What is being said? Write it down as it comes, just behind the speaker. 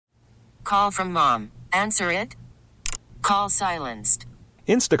call from mom. Answer it. Call silenced.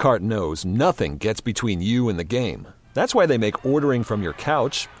 Instacart knows nothing gets between you and the game. That's why they make ordering from your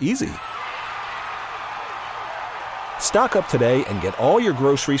couch easy. Stock up today and get all your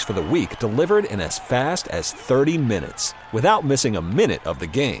groceries for the week delivered in as fast as 30 minutes without missing a minute of the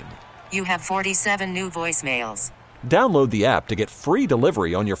game. You have 47 new voicemails. Download the app to get free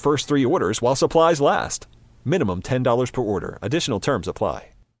delivery on your first 3 orders while supplies last. Minimum $10 per order. Additional terms apply.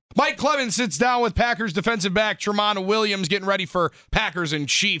 Mike Clemens sits down with Packers defensive back Tramon Williams, getting ready for Packers and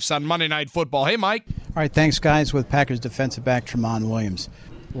Chiefs on Monday Night Football. Hey, Mike. All right, thanks, guys, with Packers defensive back Tramon Williams.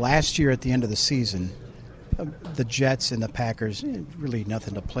 Last year at the end of the season, the Jets and the Packers, really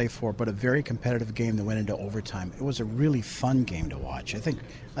nothing to play for, but a very competitive game that went into overtime. It was a really fun game to watch. I think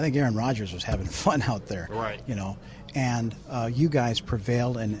Aaron Rodgers was having fun out there. Right. And you guys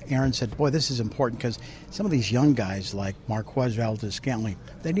prevailed, and Aaron said, boy, this is important because some of these young guys like Marquez Valdes-Scantling,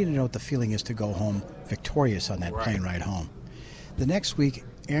 they need to know what the feeling is to go home victorious on that plane ride home. The next week,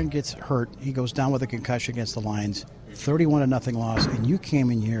 Aaron gets hurt. He goes down with a concussion against the Lions, 31-0 loss, and you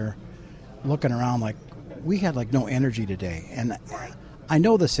came in here looking around like we had like no energy today. And I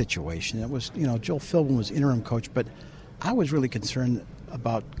know the situation. It was, Joel Philbin was interim coach, but I was really concerned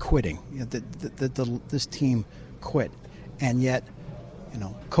about quitting. This team quit, and yet,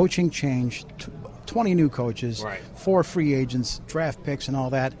 coaching changed, 20 new coaches, 4 free agents, draft picks, and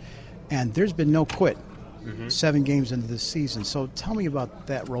all that, and there's been no quit. 7 games into this season. So tell me about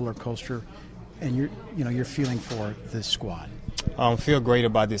that roller coaster and your feeling for this squad. Feel great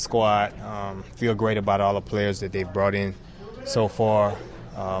about this squad. Feel great about all the players that they've brought in so far.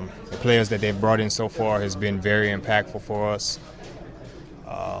 The players that they've brought in so far has been very impactful for us.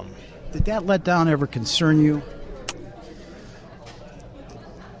 Did that letdown ever concern you?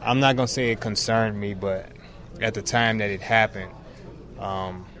 I'm not going to say it concerned me, but at the time that it happened,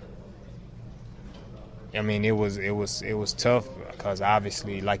 it was tough because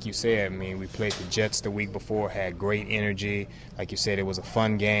obviously, like you said, we played the Jets the week before, had great energy. Like you said, it was a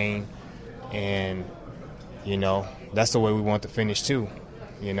fun game, and that's the way we want to finish too.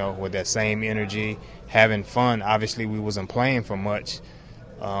 With that same energy, having fun. Obviously, we wasn't playing for much,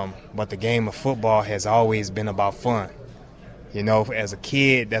 but the game of football has always been about fun. As a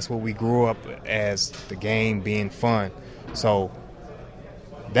kid, that's what we grew up as, the game being fun. So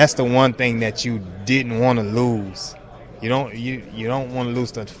that's the one thing that you didn't want to lose. You don't want to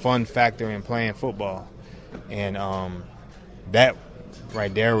lose the fun factor in playing football. And that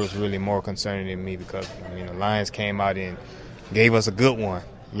right there was really more concerning to me because, the Lions came out and gave us a good one,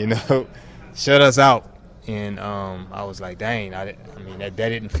 shut us out. And I was like, dang, that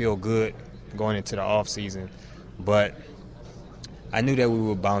didn't feel good going into the offseason. But I knew that we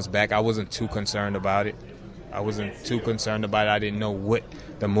would bounce back. I wasn't too concerned about it. I didn't know what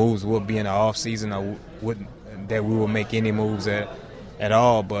the moves would be in the offseason or that we would make any moves at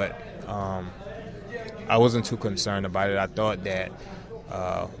all. But I wasn't too concerned about it. I thought that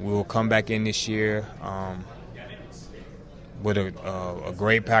we will come back in this year with a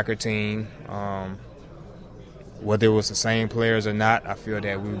great Packer team. Whether it was the same players or not, I feel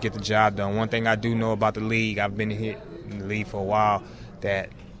that we would get the job done. One thing I do know about the league, I've been here in the league for a while, that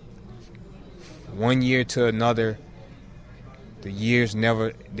one year to another, the years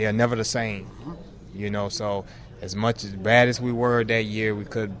they're never the same. So as much as bad as we were that year, we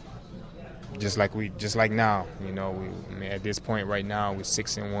could just like now. At this point right now, we're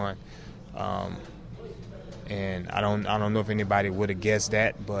 6-1, and I don't know if anybody would have guessed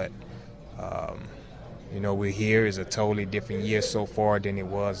that, but we're here is a totally different year so far than it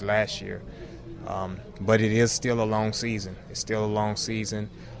was last year. But it is still a long season. It's still a long season.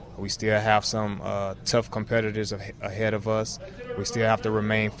 We still have some tough competitors ahead of us. We still have to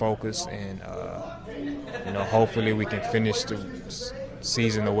remain focused, and hopefully we can finish the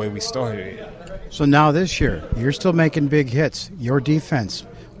season the way we started it. So now this year, you're still making big hits. Your defense,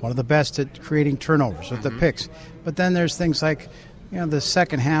 one of the best at creating turnovers with the picks. But then there's things like, the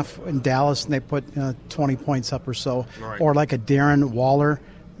second half in Dallas, and they put 20 points up or so, or like a Darren Waller,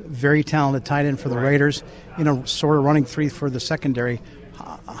 very talented tight end for the Raiders, sort of running 3 for the secondary.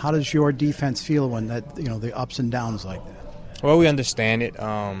 How does your defense feel when that, the ups and downs like that? Well, we understand it.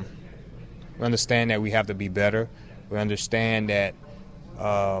 We understand that we have to be better. We understand that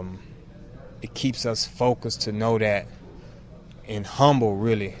it keeps us focused to know that, and humble,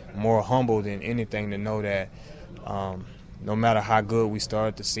 really, more humble than anything, to know that no matter how good we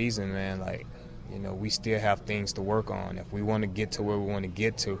start the season, man, we still have things to work on. If we want to get to where we want to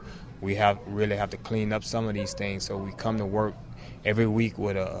get to, we really have to clean up some of these things. So we come to work every week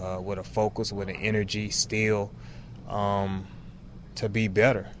with a focus, with an energy still, to be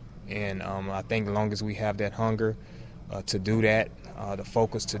better. And I think as long as we have that hunger to do that, the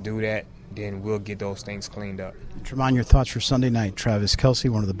focus to do that, then we'll get those things cleaned up. Tramon, your thoughts for Sunday night? Travis Kelce,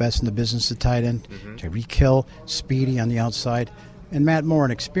 one of the best in the business at tight end. Tyreek Hill, speedy on the outside. And Matt Moore,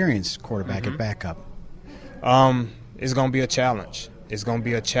 an experienced quarterback at backup. It's going to be a challenge. It's going to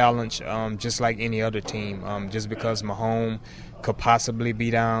be a challenge just like any other team. Just because Mahomes could possibly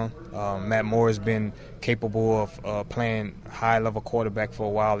be down, Matt Moore has been capable of playing high-level quarterback for a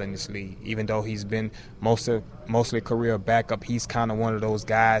while in this league. Even though he's been mostly career backup, he's kind of one of those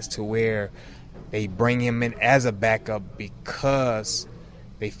guys to where they bring him in as a backup because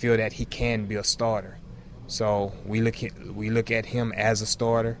they feel that he can be a starter. So we look at him as a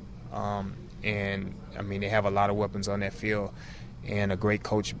starter, and I mean they have a lot of weapons on that field and a great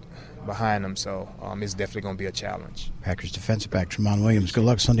coach behind them. So it's definitely going to be a challenge. Packers defensive back Tramon Williams. Good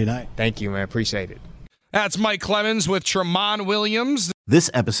luck Sunday night. Thank you, man. Appreciate it. That's Mike Clemens with Tramon Williams. This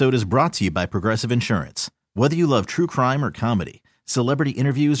episode is brought to you by Progressive Insurance. Whether you love true crime or comedy, celebrity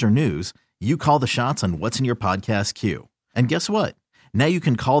interviews or news, you call the shots on what's in your podcast queue. And guess what? Now you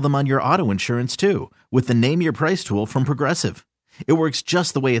can call them on your auto insurance too with the Name Your Price tool from Progressive. It works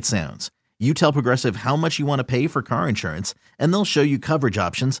just the way it sounds. You tell Progressive how much you want to pay for car insurance, and they'll show you coverage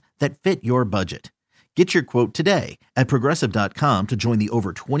options that fit your budget. Get your quote today at Progressive.com to join the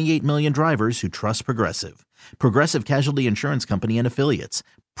over 28 million drivers who trust Progressive. Progressive Casualty Insurance Company and Affiliates.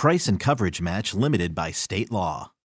 Price and coverage match limited by state law.